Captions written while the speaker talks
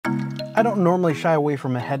I don't normally shy away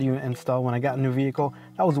from a head unit install when I got a new vehicle.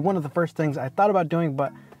 That was one of the first things I thought about doing,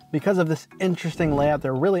 but because of this interesting layout,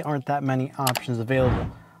 there really aren't that many options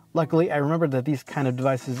available. Luckily, I remembered that these kind of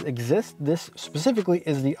devices exist. This specifically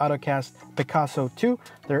is the Ottocast Picasou 2.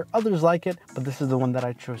 There are others like it, but this is the one that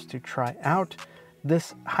I chose to try out.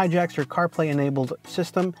 This hijacks your CarPlay enabled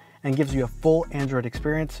system and gives you a full Android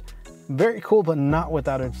experience. Very cool, but not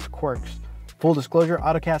without its quirks. Full disclosure,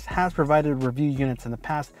 Ottocast has provided review units in the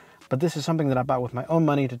past, but this is something that I bought with my own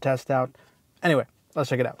money to test out. Anyway, let's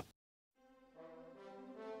check it out.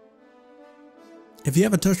 If you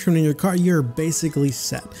have a touchscreen in your car, you're basically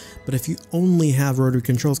set. But if you only have rotary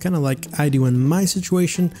controls, kind of like I do in my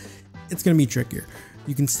situation, it's going to be trickier.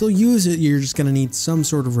 You can still use it, you're just going to need some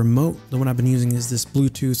sort of remote. The one I've been using is this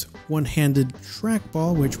Bluetooth one-handed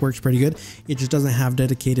trackball, which works pretty good. It just doesn't have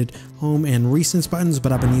dedicated home and recents buttons,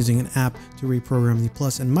 but I've been using an app to reprogram the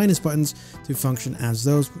plus and minus buttons to function as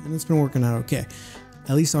those, and it's been working out okay.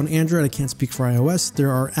 At least on Android, I can't speak for iOS.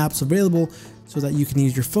 There are apps available so that you can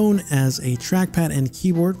use your phone as a trackpad and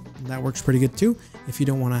keyboard. That works pretty good too if you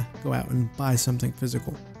don't want to go out and buy something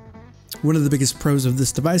physical. One of the biggest pros of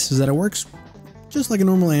this device is that it works just like a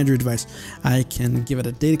normal Android device. I can give it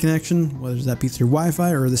a data connection, whether that be through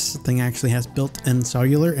Wi-Fi or this thing actually has built-in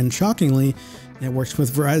cellular, and shockingly, it works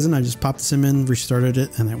with Verizon. I just popped the SIM in, restarted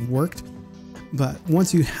it, and it worked. But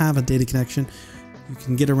once you have a data connection, you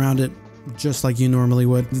can get around it just like you normally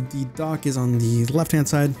would. The dock is on the left-hand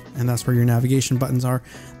side, and that's where your navigation buttons are.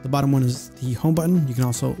 The bottom one is the home button. You can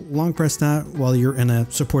also long press that while you're in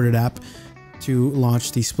a supported app to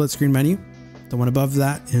launch the split screen menu. The one above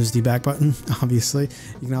that is the back button, obviously.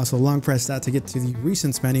 You can also long press that to get to the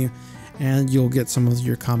recents menu, and you'll get some of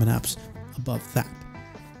your common apps above that.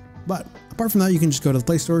 But apart from that, you can just go to the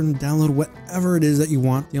Play Store and download whatever it is that you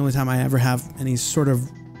want. The only time I ever have any sort of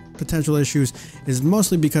potential issues is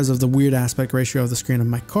mostly because of the weird aspect ratio of the screen of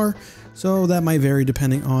my car, so that might vary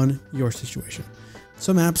depending on your situation.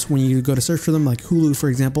 Some apps, when you go to search for them, like Hulu for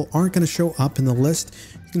example, aren't going to show up in the list.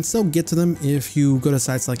 You can still get to them if you go to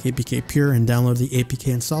sites like APK Pure and download the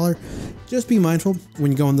APK installer. Just be mindful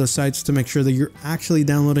when you go on those sites to make sure that you're actually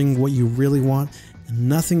downloading what you really want and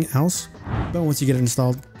nothing else. But once you get it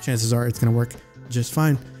installed, chances are it's going to work just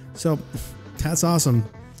fine. So that's awesome.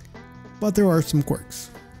 But there are some quirks.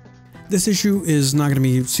 This issue is not going to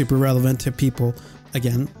be super relevant to people,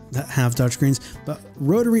 again, that have touchscreens, but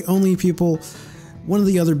rotary only people. One of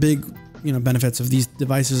the other big benefits of these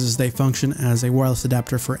devices is they function as a wireless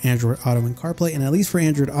adapter for Android Auto and CarPlay, and at least for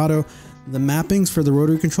Android Auto, the mappings for the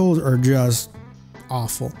rotary controls are just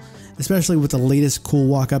awful, especially with the latest Cool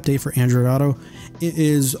Walk update for Android Auto. It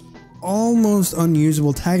is almost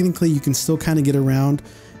unusable. Technically, you can still kind of get around,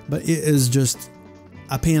 but it is just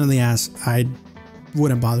a pain in the ass. I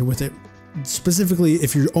wouldn't bother with it. Specifically,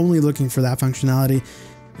 if you're only looking for that functionality,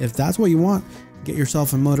 if that's what you want, get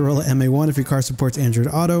yourself a Motorola MA1 if your car supports Android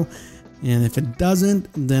Auto. And if it doesn't,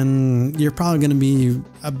 then you're probably going to be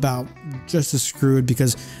about just as screwed,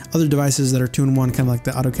 because other devices that are 2-in-1, kind of like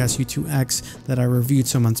the Ottocast U2X that I reviewed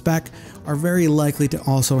some months back, are very likely to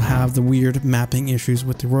also have the weird mapping issues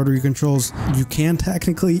with the rotary controls. You can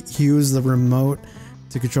technically use the remote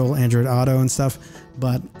to control Android Auto and stuff,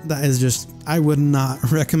 but that is just, I would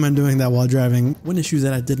not recommend doing that while driving. One issue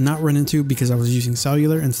that I did not run into because I was using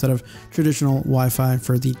cellular instead of traditional Wi-Fi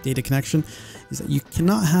for the data connection is that you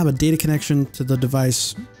cannot have a data connection to the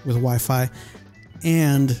device with Wi-Fi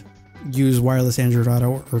and use wireless Android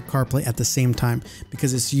Auto or CarPlay at the same time,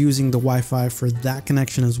 because it's using the Wi-Fi for that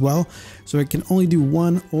connection as well. So it can only do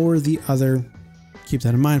one or the other. Keep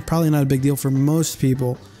that in mind. Probably not a big deal for most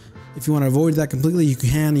people. If you want to avoid that completely, you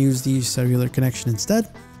can use the cellular connection instead.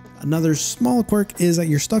 Another small quirk is that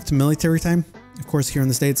you're stuck to military time. Of course, here in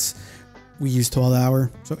the States, we use 12-hour.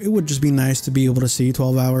 So it would just be nice to be able to see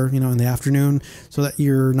 12-hour, in the afternoon, so that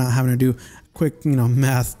you're not having to do quick,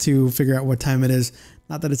 math to figure out what time it is.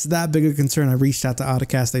 Not that it's that big of a concern. I reached out to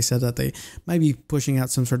Ottocast. They said that they might be pushing out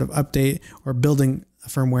some sort of update or building a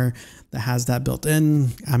firmware that has that built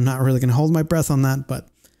in. I'm not really going to hold my breath on that, but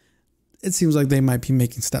it seems like they might be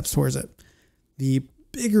making steps towards it. The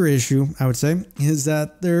bigger issue, I would say, is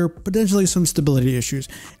that there are potentially some stability issues.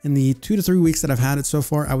 In the 2 to 3 weeks that I've had it so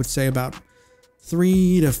far, I would say about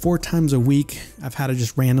 3 to 4 times a week, I've had to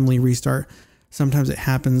just randomly restart. Sometimes it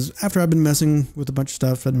happens after I've been messing with a bunch of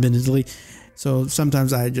stuff, admittedly. So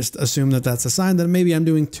sometimes I just assume that that's a sign that maybe I'm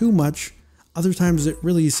doing too much. Other times it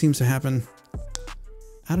really seems to happen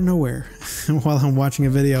out of nowhere while I'm watching a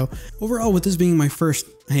video. Overall, with this being my first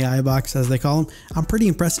AI box, as they call them, I'm pretty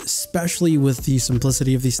impressed, especially with the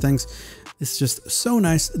simplicity of these things. It's just so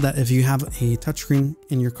nice that if you have a touchscreen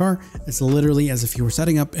in your car, it's literally as if you were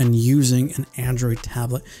setting up and using an Android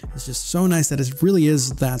tablet. It's just so nice that it really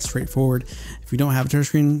is that straightforward. If you don't have a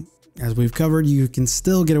touchscreen, as we've covered, you can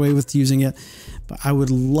still get away with using it, but I would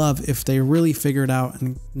love if they really figured out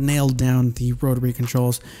and nailed down the rotary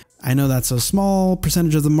controls. I know that's a small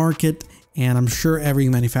percentage of the market, and I'm sure every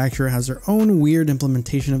manufacturer has their own weird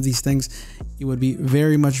implementation of these things. It would be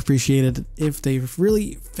very much appreciated if they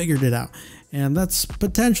really figured it out. And that's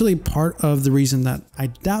potentially part of the reason that I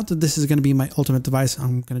doubt that this is going to be my ultimate device.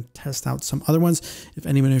 I'm going to test out some other ones. If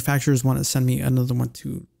any manufacturers want to send me another one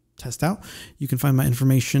to test out, you can find my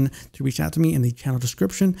information to reach out to me in the channel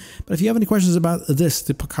description. But if you have any questions about this,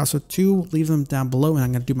 the Picasou 2, leave them down below and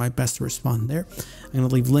I'm going to do my best to respond there. I'm going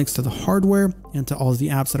to leave links to the hardware and to all of the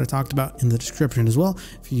apps that I talked about in the description as well.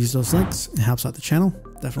 If you use those links, it helps out the channel.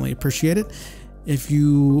 Definitely appreciate it. If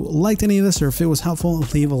you liked any of this or if it was helpful,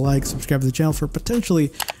 leave a like, subscribe to the channel for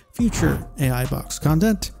potentially future AI box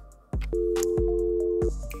content.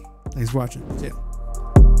 Thanks for watching. See ya.